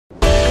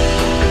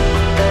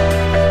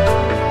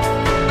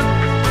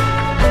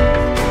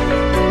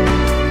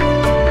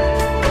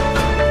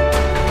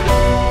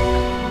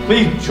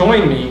please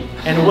join me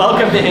in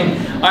welcoming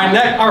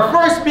our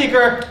first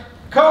speaker,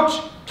 Coach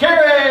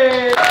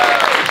Carey.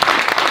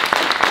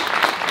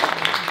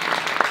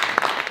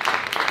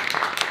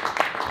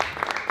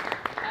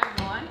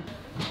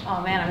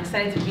 Oh man, I'm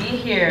excited to be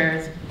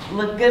here.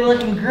 Good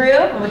looking group,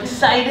 I'm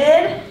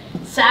excited.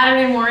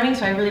 Saturday morning,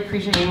 so I really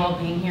appreciate you all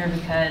being here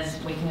because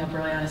waking up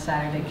early on a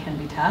Saturday can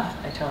be tough.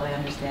 I totally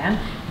understand.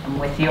 I'm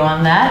with you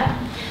on that.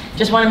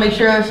 Just want to make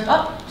sure,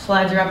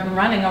 slides are up and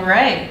running. All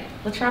right,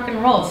 let's rock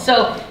and roll.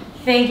 So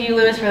thank you,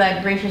 Lewis, for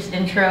that gracious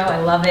intro. I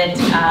love it.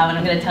 And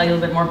I'm going to tell you a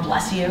little bit more,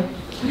 bless you.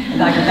 I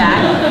got your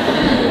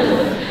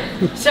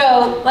back.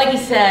 So, like he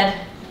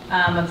said,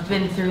 I've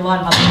been through a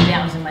lot of ups and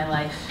downs in my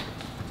life.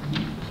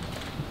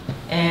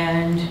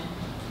 And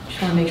I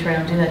just want to make sure I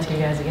don't do that to you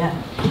guys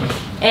again.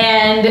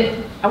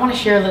 And I want to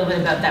share a little bit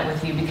about that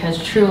with you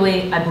because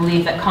truly I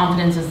believe that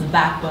confidence is the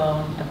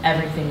backbone of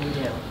everything we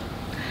do.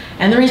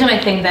 And the reason I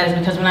think that is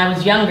because when I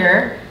was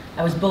younger,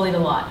 I was bullied a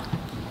lot.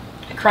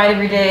 I cried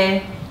every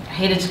day, I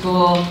hated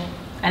school,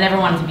 I never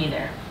wanted to be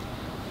there.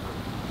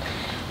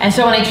 And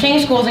so when I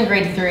changed schools in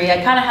grade 3,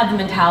 I kind of had the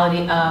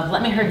mentality of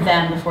let me hurt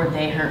them before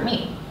they hurt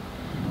me.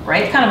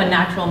 Right? It's kind of a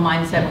natural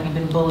mindset when you've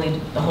been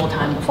bullied the whole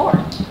time before.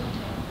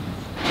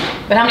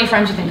 But how many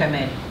friends do you think I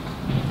made?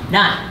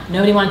 None.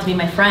 Nobody wanted to be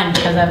my friend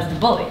because I was the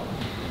bully.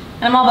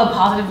 And I'm all about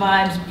positive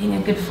vibes, being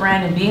a good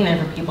friend and being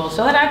there for people,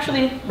 so that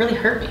actually really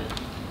hurt me.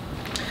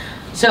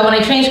 So when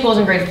I changed schools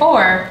in grade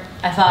 4,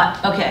 I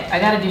thought, okay, I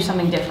gotta do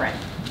something different.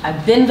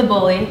 I've been the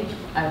bully,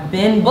 I've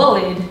been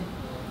bullied,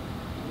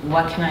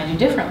 what can I do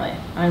differently?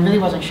 And I really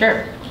wasn't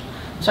sure.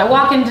 So I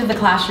walk into the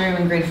classroom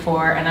in grade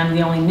 4 and I'm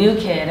the only new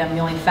kid, I'm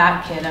the only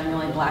fat kid, I'm the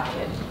only black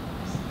kid.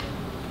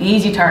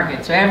 Easy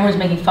target. So everyone's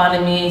making fun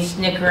of me,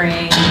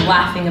 snickering,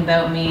 laughing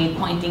about me,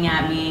 pointing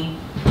at me.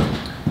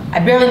 I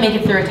barely make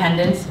it through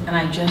attendance and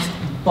I just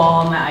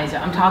bawl my eyes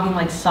out. I'm talking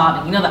like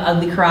sobbing. You know the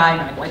ugly cry,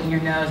 like wiping your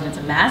nose and it's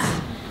a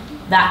mess?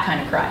 That kind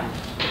of cry.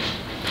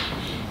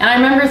 And I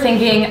remember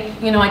thinking,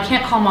 you know, I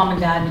can't call mom and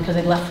dad because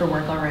they left for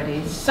work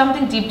already.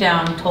 Something deep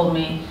down told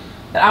me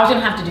that I was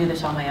gonna have to do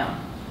this on my own.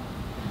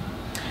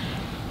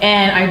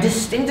 And I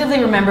distinctively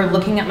remember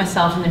looking at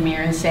myself in the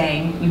mirror and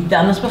saying, you've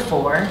done this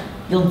before,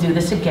 you'll do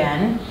this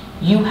again,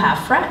 you have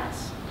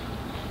friends.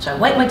 So I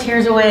wipe my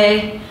tears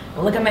away,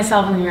 I look at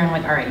myself in the mirror and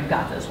I'm like, all right, you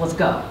got this, let's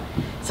go.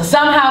 So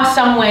somehow,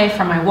 some way,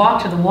 from my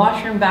walk to the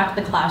washroom, back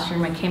to the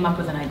classroom, I came up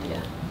with an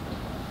idea.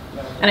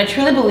 And I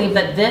truly believe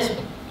that this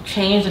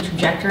changed the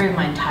trajectory of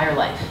my entire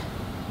life.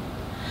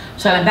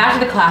 So I went back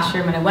to the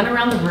classroom and I went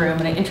around the room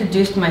and I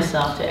introduced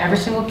myself to every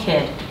single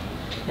kid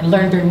and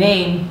learned their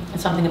name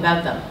and something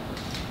about them.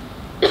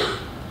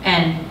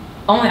 And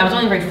I was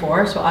only in grade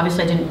 4, so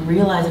obviously I didn't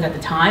realize it at the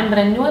time, but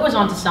I knew I was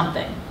onto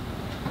something.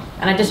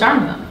 And I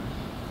disarmed them.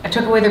 I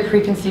took away their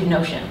preconceived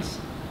notions.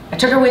 I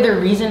took away their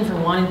reason for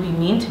wanting to be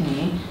mean to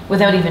me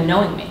without even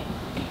knowing me.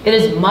 It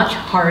is much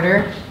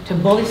harder to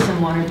bully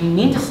someone or be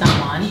mean to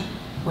someone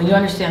when you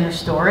understand their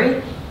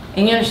story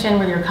and you understand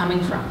where they're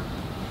coming from.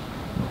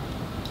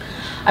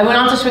 I went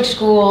on to switch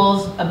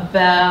schools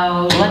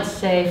about, let's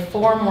say,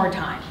 4 more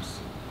times.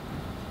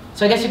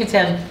 So I guess you could say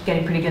I was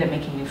getting pretty good at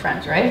making new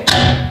friends, right?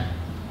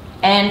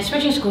 And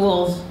switching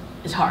schools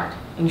is hard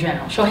in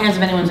general. Show of hands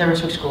if anyone's ever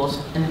switched schools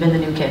and been the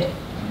new kid.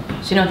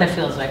 So you know what that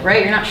feels like,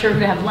 right? You're not sure who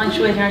to have lunch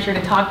with, you're not sure who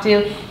to talk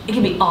to. It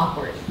can be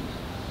awkward.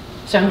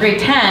 So in grade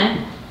 10,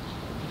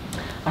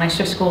 when I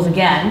switched schools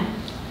again,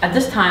 at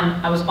this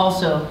time I was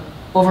also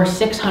over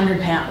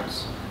 600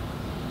 pounds.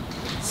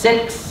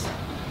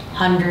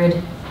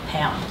 600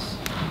 pounds.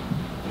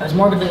 I was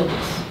morbidly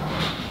obese.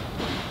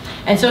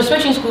 And so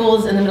switching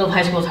schools in the middle of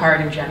high school is hard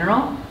in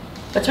general,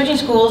 but switching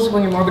schools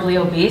when you're morbidly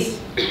obese,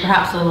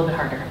 perhaps a little bit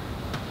harder.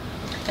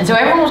 And so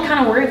everyone was kind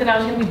of worried that I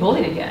was going to be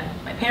bullied again.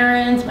 My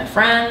parents, my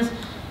friends,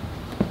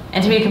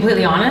 and to be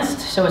completely honest,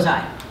 so was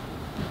I.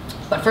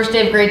 But first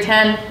day of grade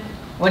 10,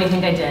 what do you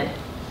think I did?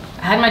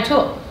 I had my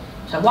tool.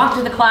 So I walked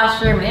to the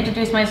classroom and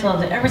introduced myself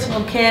to every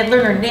single kid,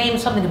 learned their name,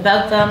 something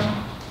about them,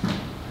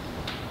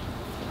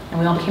 and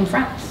we all became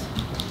friends.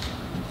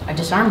 I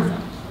disarmed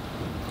them.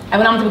 I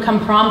went on to become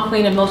prom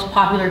queen and most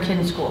popular kid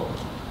in school.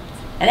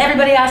 And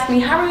everybody asked me,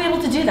 how were you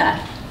able to do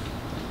that?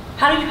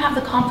 How did you have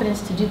the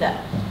confidence to do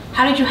that?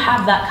 How did you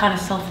have that kind of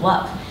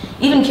self-love?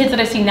 Even kids that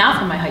I see now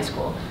from my high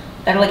school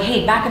that are like,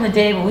 hey, back in the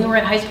day when we were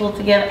at high school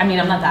together, I mean,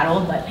 I'm not that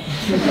old, but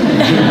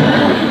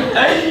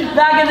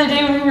back in the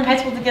day when we were in high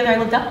school together, I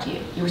looked up to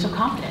you. You were so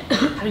confident.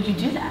 How did you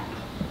do that?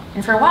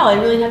 And for a while, I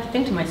really had to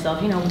think to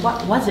myself, you know,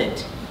 what was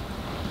it?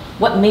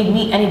 What made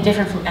me any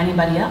different from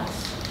anybody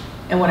else?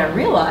 And what I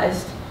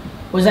realized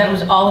was that it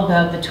was all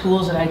about the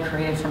tools that I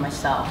created for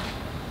myself,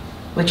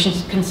 which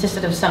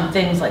consisted of some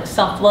things like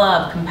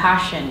self-love,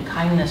 compassion,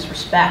 kindness,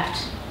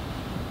 respect.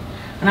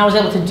 And I was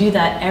able to do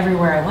that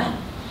everywhere I went.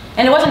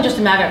 And it wasn't just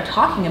a matter of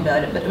talking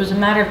about it, but it was a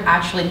matter of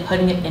actually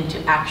putting it into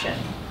action.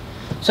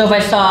 So if I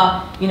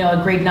saw, you know,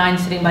 a grade 9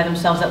 sitting by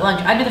themselves at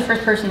lunch, I'd be the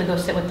first person to go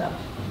sit with them.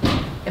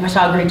 If I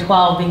saw a grade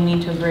 12 being mean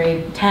to a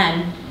grade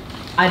 10,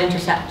 I'd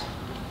intercept.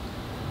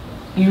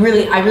 I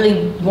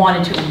really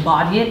wanted to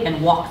embody it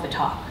and walk the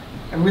talk.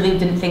 I really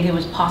didn't think it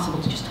was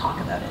possible to just talk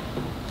about it.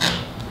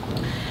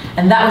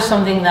 And that was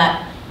something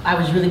that I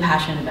was really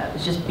passionate about,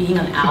 was just being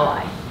an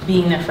ally,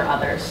 being there for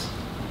others.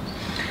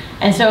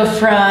 And so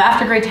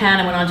after grade 10,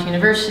 I went on to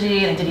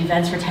university and I did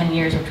events for 10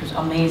 years, which was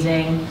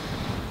amazing.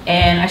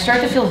 And I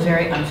started to feel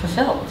very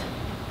unfulfilled.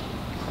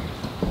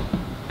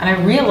 And I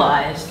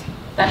realized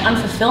that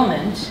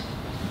unfulfillment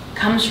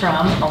comes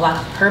from a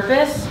lack of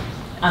purpose,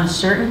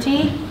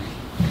 uncertainty,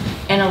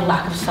 and a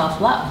lack of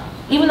self-love.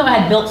 Even though I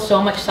had built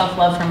so much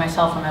self-love for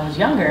myself when I was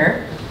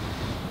younger,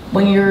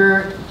 when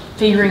you're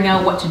figuring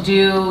out what to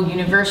do,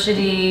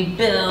 university,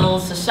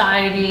 bills,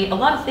 society, a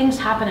lot of things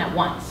happen at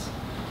once.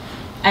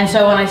 And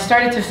so when I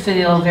started to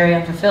feel very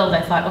unfulfilled,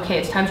 I thought, okay,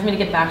 it's time for me to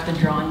get back to the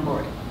drawing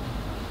board.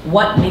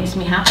 What makes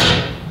me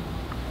happy?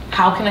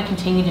 How can I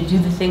continue to do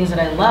the things that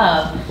I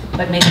love,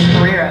 but make a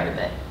career out of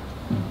it?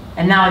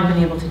 And now I've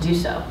been able to do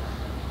so.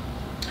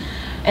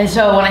 And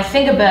so when I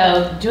think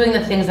about doing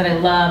the things that I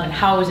love and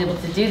how I was able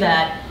to do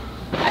that,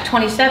 at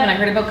 27, I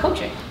heard about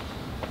coaching.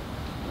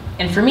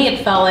 And for me,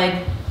 it felt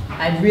like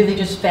I'd really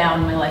just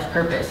found my life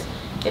purpose.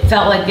 It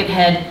felt like it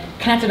had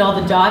connected all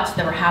the dots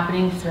that were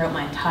happening throughout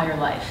my entire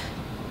life.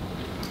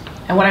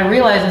 And what I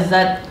realized is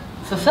that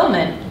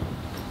fulfillment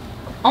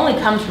only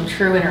comes from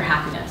true inner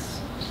happiness.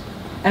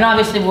 And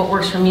obviously what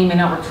works for me may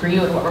not work for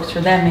you, and what works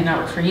for them may not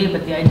work for you,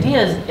 but the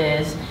idea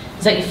is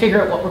that you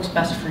figure out what works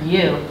best for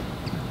you,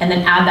 and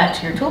then add that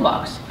to your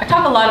toolbox. I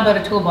talk a lot about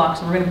a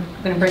toolbox, and we're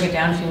going to break it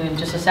down for you in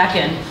just a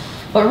second.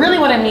 But really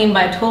what I mean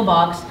by a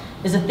toolbox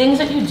is the things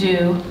that you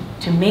do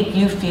to make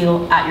you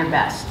feel at your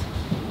best.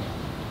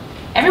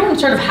 Everyone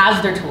sort of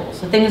has their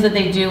tools, the things that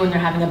they do when they're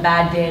having a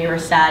bad day or a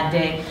sad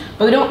day,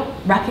 but we don't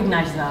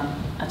recognize them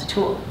as a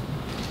tool.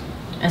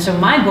 And so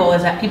my goal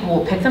is that people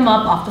will pick them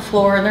up off the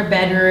floor in their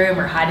bedroom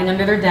or hiding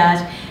under their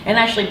desk and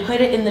actually put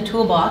it in the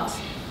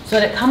toolbox so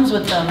that it comes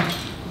with them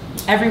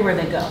everywhere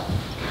they go.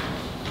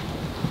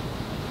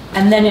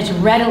 And then it's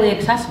readily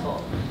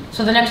accessible.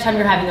 So the next time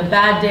you're having a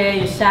bad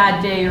day, a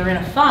sad day, you're in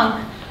a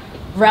funk,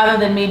 rather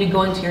than maybe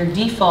going to your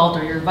default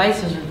or your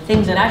vices or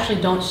things that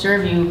actually don't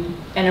serve you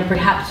and are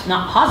perhaps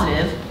not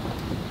positive,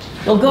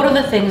 you'll go to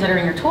the things that are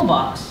in your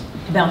toolbox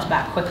to bounce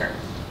back quicker.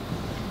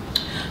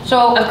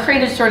 So I've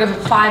created sort of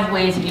 5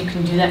 ways that you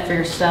can do that for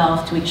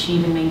yourself to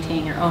achieve and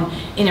maintain your own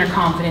inner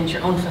confidence,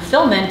 your own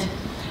fulfillment.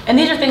 And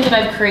these are things that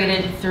I've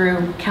created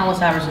through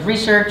countless hours of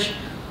research,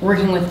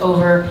 working with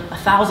over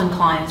 1,000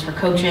 clients for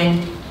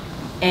coaching.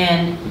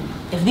 And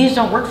if these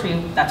don't work for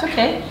you, that's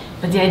okay.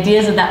 But the idea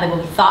is that they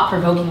will be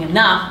thought-provoking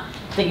enough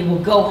that you will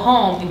go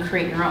home and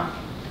create your own.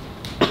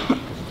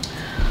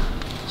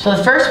 So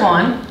the first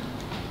one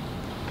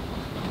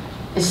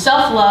is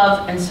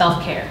self-love and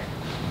self-care.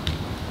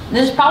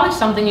 This is probably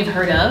something you've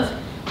heard of,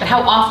 but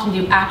how often do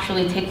you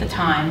actually take the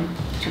time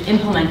to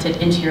implement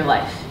it into your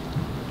life?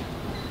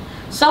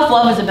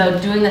 Self-love is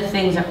about doing the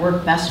things that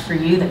work best for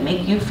you, that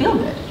make you feel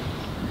good.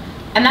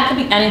 And that could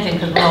be anything,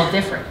 because we're all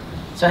different.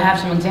 So I have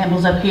some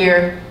examples up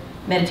here: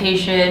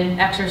 meditation,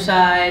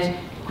 exercise,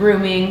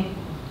 grooming.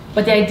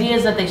 But the idea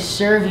is that they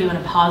serve you in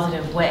a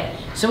positive way.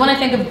 So when I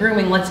think of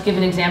grooming, let's give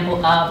an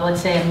example of,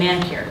 let's say, a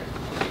manicure.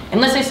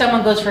 And let's say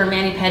someone goes for a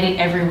mani-pedi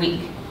every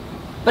week.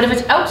 But if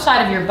it's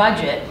outside of your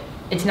budget,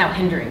 it's now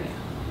hindering you.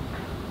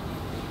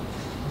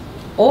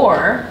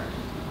 Or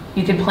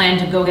you could plan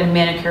to go get a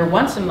manicure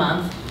once a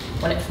month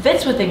when it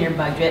fits within your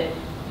budget,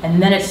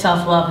 and then it's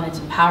self-love and it's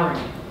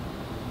empowering you.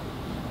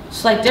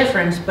 Slight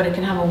difference, but it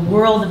can have a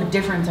world of a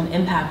difference and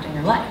impact in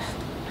your life.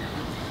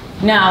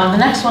 Now, the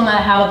next one that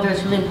I have up there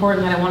is really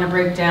important that I want to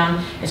break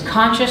down is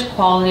conscious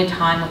quality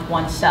time with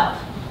oneself.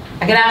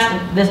 I get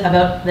asked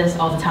about this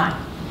all the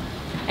time.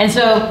 And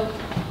so,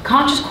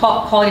 conscious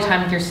quality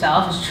time with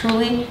yourself is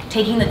truly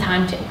taking the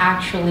time to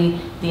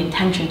the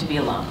intention to be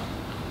alone.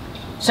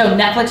 So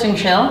Netflix and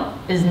chill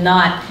is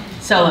not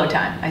solo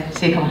time. I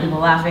see a couple people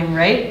laughing,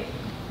 right?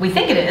 We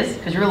think it is,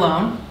 because you're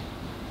alone,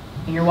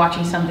 and you're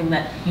watching something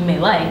that you may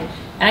like.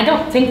 And I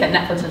don't think that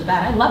Netflix is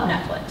bad. I love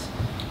Netflix.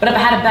 But if I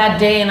had a bad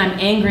day and I'm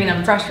angry and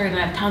I'm frustrated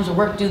and I have tons of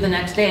work to do the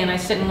next day and I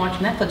sit and watch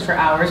Netflix for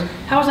hours,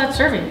 how is that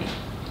serving me?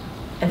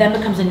 It then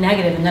becomes a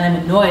negative, and then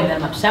I'm annoyed, and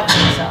then I'm upset with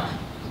myself.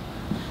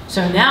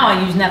 So now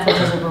I use Netflix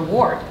as a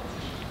reward.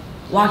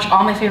 Watch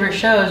all my favorite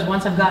shows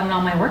once I've gotten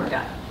all my work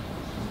done.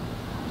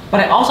 But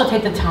I also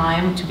take the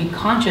time to be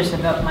conscious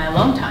about my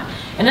alone time.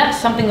 And that's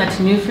something that's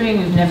new for you and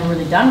you've never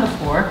really done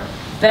before.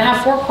 Then I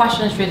have 4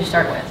 questions for you to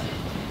start with.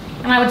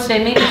 And I would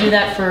say maybe do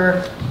that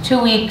for 2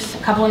 weeks, a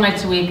couple of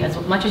nights a week, as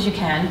much as you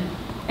can.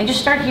 And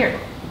just start here.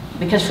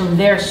 Because from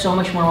there, so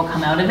much more will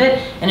come out of it.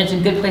 And it's a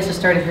good place to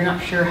start if you're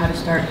not sure how to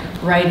start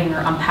writing or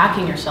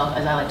unpacking yourself,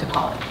 as I like to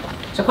call it.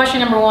 So question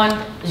number 1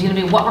 is going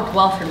to be, what worked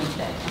well for me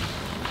today?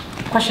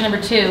 Question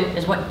number 2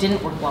 is, what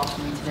didn't work well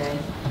for me today?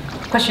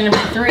 Question number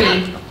 3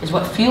 is,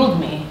 what fueled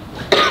me?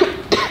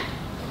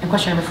 And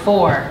question number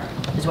 4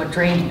 is, what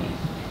drained me?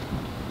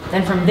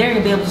 Then from there,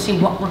 you'll be able to see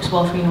what works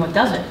well for you and what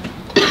doesn't.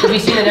 If you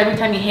see that every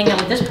time you hang out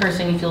with this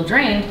person, you feel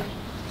drained,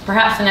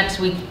 perhaps the next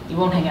week you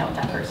won't hang out with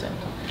that person.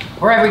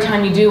 Or every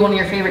time you do one of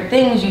your favorite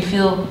things, you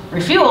feel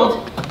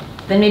refueled,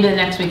 then maybe the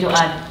next week you'll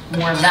add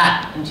more of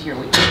that into your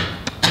week.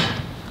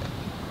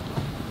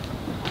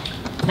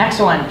 Next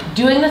one,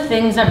 doing the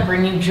things that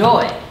bring you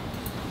joy.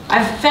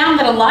 I've found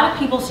that a lot of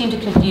people seem to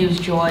confuse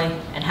joy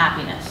and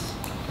happiness.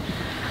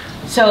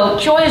 So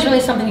joy is really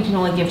something you can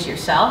only give to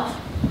yourself,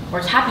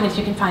 whereas happiness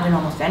you can find in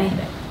almost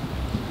anything.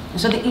 And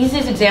so the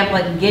easiest example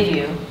I can give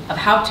you of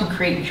how to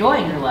create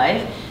joy in your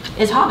life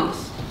is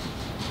hobbies.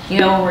 You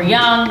know, when we're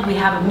young, we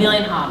have a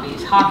million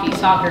hobbies: hockey,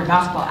 soccer,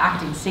 basketball,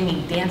 acting,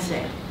 singing,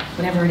 dancing,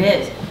 whatever it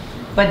is.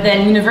 But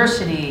then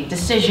university,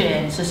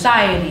 decision,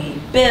 society,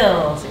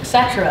 bills,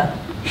 etc.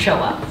 show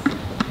up.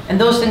 And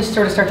those things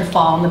sort of start to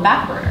fall on the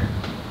back burner.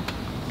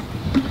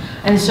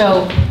 And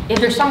so if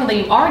there's something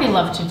that you already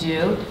love to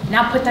do,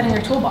 now put that in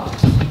your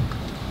toolbox.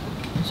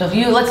 So if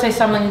you, let's say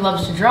someone who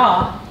loves to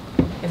draw,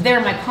 if they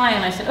were my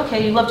client, I said,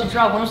 okay, you love to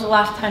draw, when was the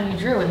last time you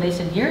drew? And they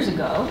said, years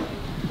ago.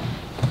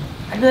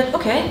 I'd be like,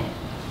 okay,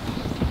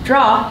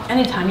 draw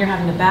anytime you're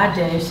having a bad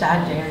day, a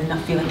sad day, or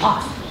not feeling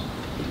off.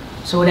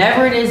 So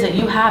whatever it is that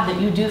you have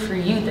that you do for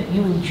you, that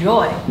you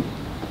enjoy,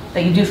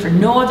 that you do for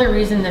no other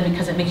reason than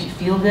because it makes you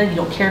feel good, you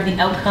don't care of the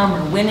outcome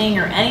or winning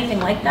or anything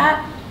like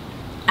that,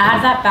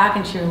 add that back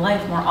into your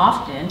life more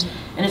often,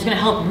 and it's going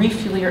to help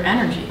refuel your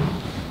energy.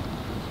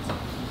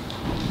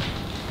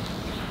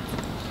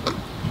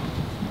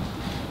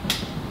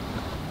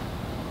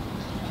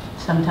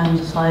 Sometimes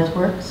the slides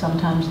work,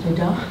 sometimes they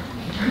don't.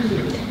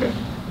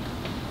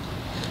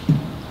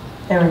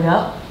 There we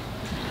go.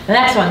 The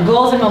next one,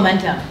 goals and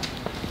momentum.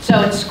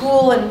 So in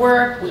school and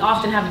work, we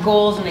often have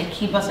goals and they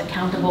keep us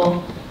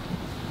accountable.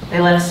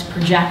 They let us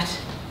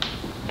project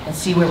and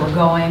see where we're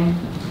going,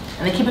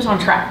 and they keep us on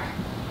track.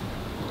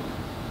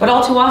 But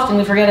all too often,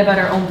 we forget about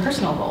our own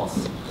personal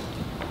goals.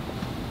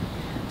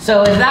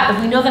 So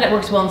if we know that it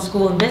works well in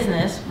school and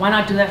business, why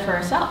not do that for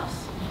ourselves?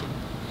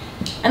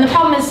 And the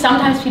problem is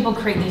sometimes people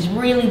create these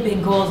really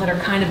big goals that are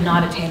kind of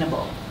not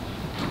attainable.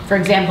 For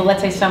example,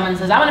 let's say someone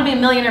says, I want to be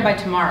a millionaire by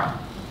tomorrow.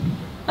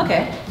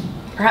 Okay,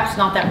 perhaps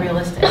not that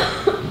realistic.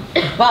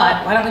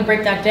 But why don't we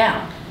break that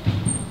down?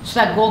 So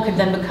that goal could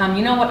then become,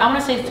 you know what, I want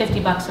to save 50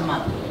 bucks a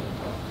month.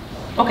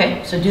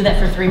 Okay, so do that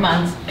for 3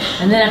 months.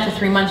 And then after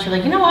 3 months, you're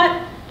like, you know what,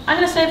 I'm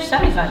going to save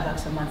 75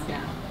 bucks a month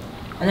now.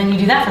 And then you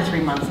do that for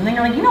 3 months. And then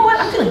you're like, you know what,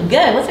 I'm feeling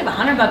good. Let's save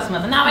 100 bucks a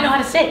month. And now I know how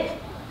to save.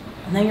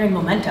 And then you're in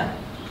momentum.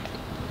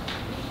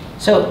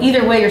 So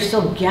either way, you're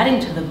still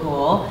getting to the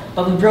goal,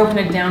 but we've broken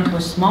it down to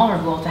a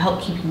smaller goal to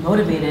help keep you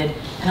motivated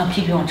and help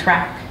keep you on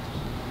track.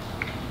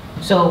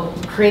 So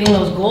creating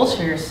those goals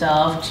for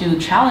yourself, to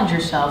challenge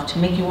yourself, to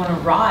make you want to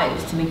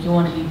rise, to make you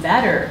want to be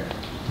better,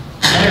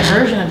 a better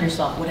version of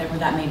yourself, whatever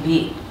that may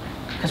be,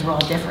 because we're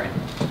all different,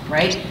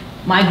 right?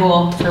 My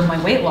goal for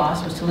my weight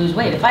loss was to lose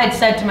weight. If I had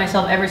said to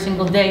myself every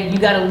single day, you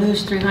got to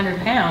lose 300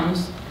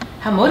 pounds,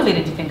 how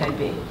motivated do you think I'd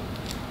be?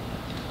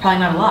 Probably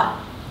not a lot.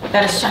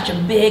 That is such a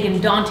big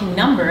and daunting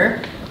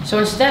number. So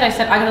instead I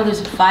said, I got to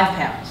lose 5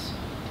 pounds.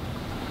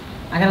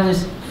 I got to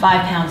lose 5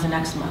 pounds the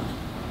next month,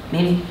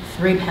 maybe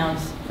 3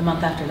 pounds the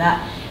month after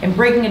that. And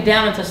breaking it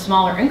down into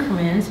smaller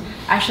increments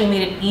actually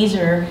made it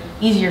easier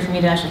for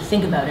me to actually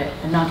think about it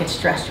and not get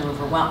stressed or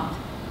overwhelmed.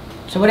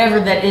 So whatever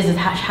that is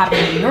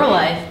happening in your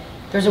life,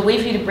 there's a way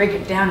for you to break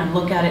it down and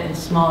look at it in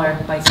smaller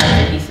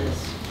bite-sized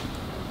pieces.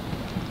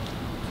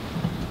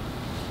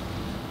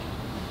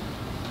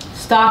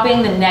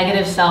 Stopping the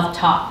negative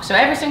self-talk. So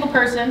every single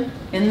person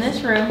in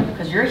this room,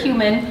 because you're a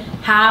human,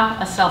 have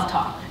a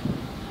self-talk.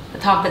 The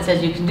talk that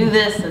says you can do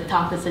this, the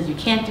talk that says you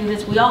can't do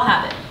this, we all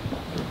have it.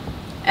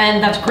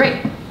 And that's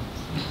great,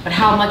 but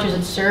how much is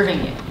it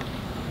serving you?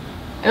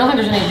 I don't think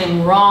there's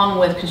anything wrong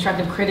with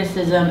constructive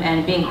criticism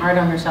and being hard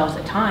on ourselves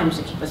at times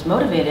to keep us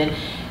motivated,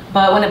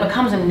 but when it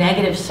becomes a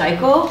negative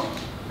cycle,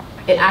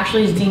 it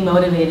actually is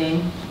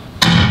demotivating.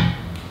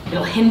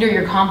 It'll hinder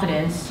your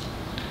confidence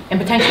and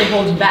potentially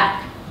hold you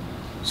back.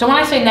 So when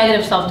I say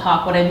negative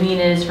self-talk, what I mean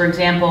is, for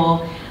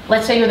example,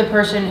 let's say you're the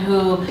person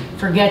who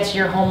forgets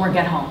your homework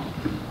at home.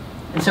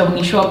 And so when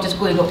you show up to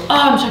school, you go, oh,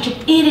 I'm such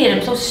an idiot,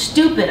 I'm so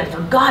stupid, I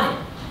forgot it.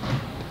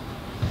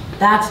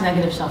 That's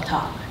negative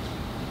self-talk.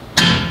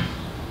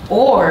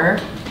 Or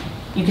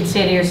you could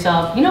say to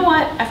yourself, you know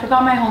what, I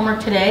forgot my homework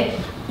today,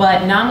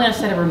 but now I'm going to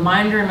set a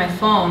reminder in my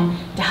phone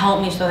to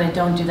help me so that I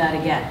don't do that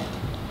again.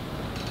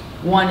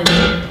 One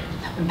is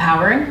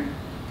empowering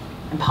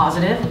and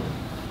positive,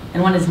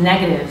 and one is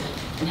negative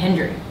and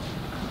hindering.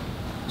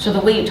 So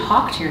the way you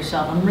talk to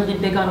yourself, I'm really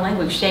big on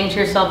language, saying to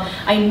yourself,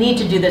 I need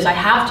to do this, I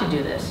have to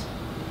do this,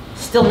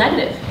 still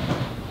negative.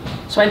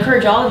 So I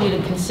encourage all of you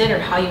to consider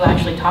how you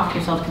actually talk to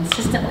yourself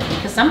consistently,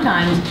 because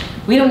sometimes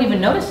we don't even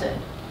notice it.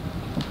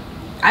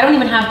 I don't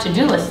even have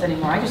to-do lists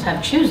anymore, I just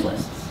have choose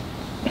lists,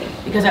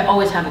 because I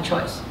always have a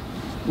choice.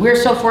 We're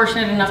so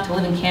fortunate enough to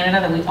live in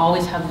Canada that we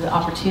always have the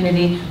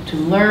opportunity to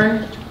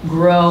learn,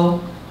 grow,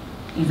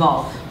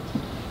 evolve.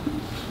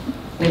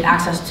 We have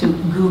access to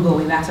Google,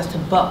 we have access to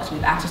books, we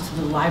have access to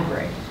the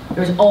library.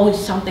 There's always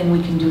something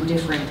we can do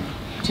different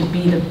to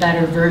be the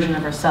better version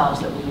of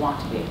ourselves that we want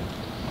to be.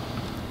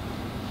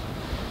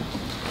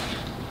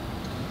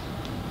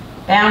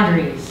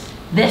 Boundaries.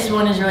 This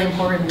one is really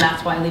important, and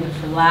that's why I leave it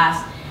for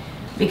last,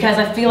 because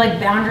I feel like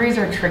boundaries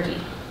are tricky.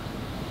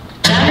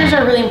 Boundaries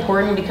are really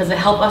important because they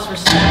help us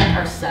respect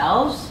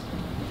ourselves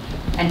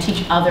and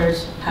teach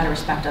others how to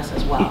respect us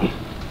as well.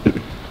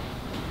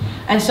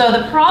 And so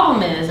the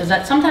problem is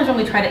that sometimes when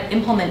we try to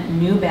implement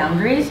new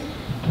boundaries,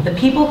 the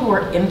people who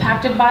are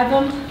impacted by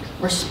them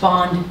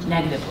respond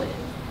negatively.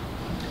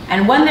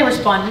 And when they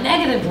respond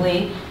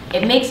negatively,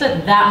 it makes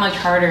it that much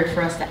harder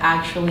for us to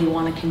actually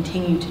want to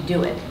continue to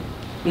do it,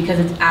 because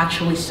it's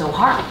actually so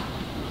hard.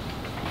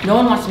 No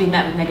one wants to be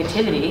met with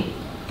negativity,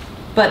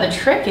 but the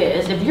trick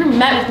is, if you're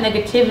met with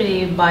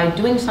negativity by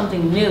doing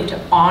something new to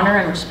honor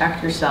and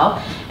respect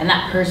yourself, and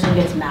that person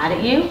gets mad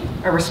at you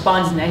or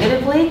responds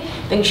negatively,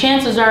 then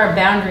chances are a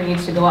boundary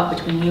needs to go up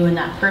between you and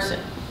that person.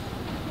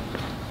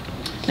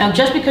 Now,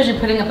 just because you're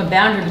putting up a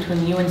boundary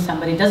between you and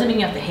somebody doesn't mean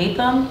you have to hate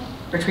them,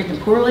 or treat them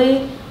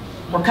poorly,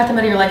 or cut them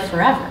out of your life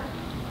forever.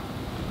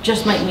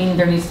 Just might mean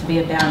there needs to be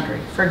a boundary.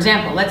 For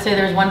example, let's say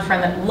there's one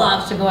friend that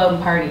loves to go out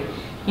and party.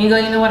 And you go,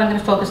 you know what, I'm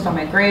gonna focus on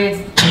my grades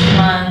this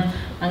month,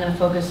 I'm gonna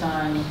focus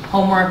on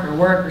homework or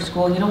work or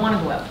school. You don't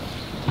wanna go out.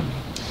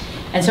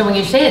 And so when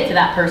you say it to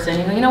that person,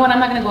 you go, you know what, I'm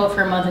not gonna go out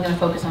for a month, I'm gonna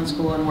focus on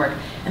school and work.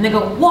 And they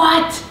go,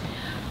 what?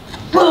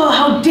 Whoa,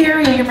 how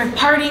dare you, you're my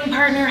partying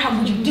partner, how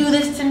would you do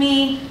this to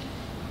me?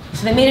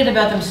 So they made it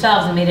about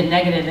themselves and made it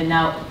negative, and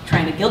now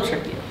trying to guilt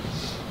trip you.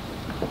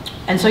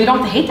 And so you don't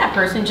have to hate that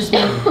person, just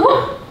mean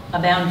a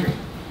boundary.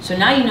 So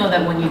now you know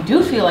that when you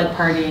do feel like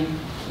partying,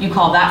 you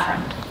call that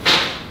friend.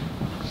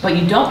 But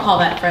you don't call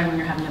that friend when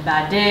you're having a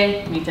bad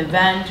day, you need to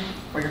vent,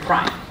 or you're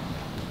crying.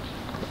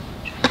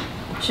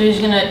 So you're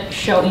just gonna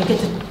show, you get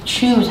to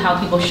choose how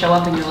people show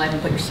up in your life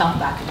and put yourself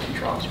back in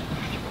control.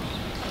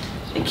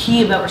 The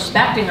key about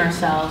respecting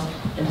ourselves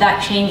is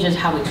that changes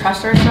how we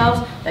trust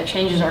ourselves, that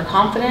changes our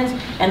confidence,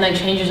 and that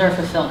changes our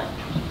fulfillment.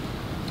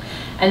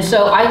 And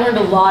so I learned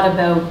a lot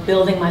about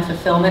building my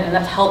fulfillment, and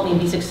that's helped me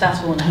be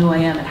successful in who I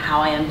am and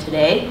how I am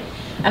today.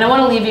 And I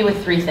want to leave you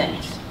with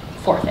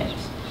four things.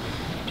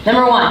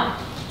 Number one,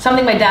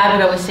 something my dad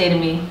would always say to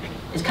me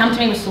is, come to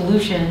me with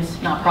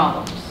solutions, not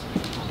problems.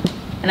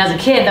 And as a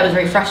kid, that was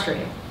very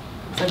frustrating.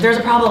 It's like, there's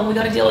a problem, we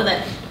got to deal with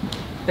it.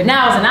 But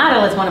now as an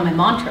adult, it's one of my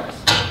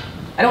mantras.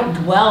 I don't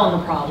dwell on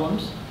the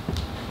problems.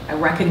 I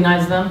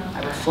recognize them,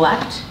 I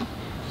reflect,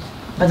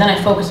 but then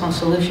I focus on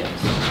solutions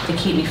to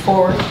keep me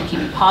forward, to keep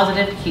me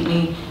positive, to keep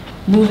me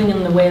moving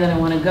in the way that I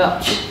want to go.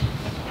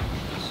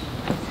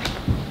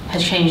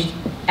 Has changed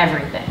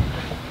everything.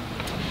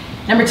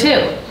 Number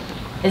two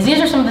is, these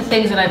are some of the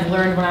things that I've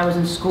learned when I was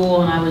in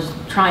school and I was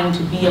trying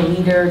to be a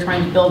leader,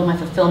 trying to build my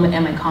fulfillment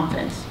and my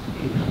confidence.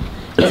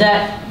 Is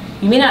that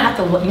you may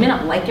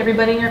not like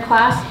everybody in your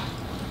class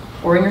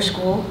or in your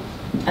school,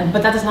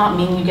 but that does not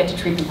mean you get to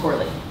treat them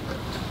poorly.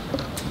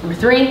 Number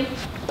three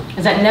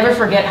is that never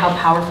forget how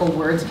powerful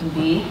words can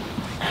be.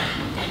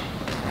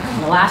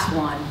 And the last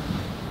one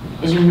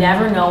is, you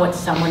never know what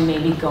someone may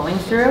be going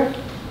through.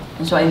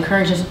 And so I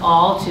encourage us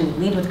all to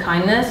lead with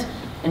kindness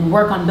and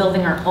work on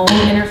building our own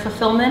inner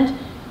fulfillment,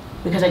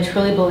 because I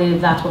truly believe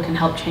that's what can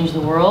help change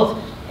the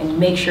world and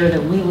make sure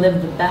that we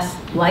live the best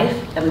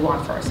life that we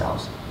want for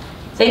ourselves.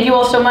 Thank you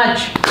all so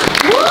much.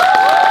 Woo!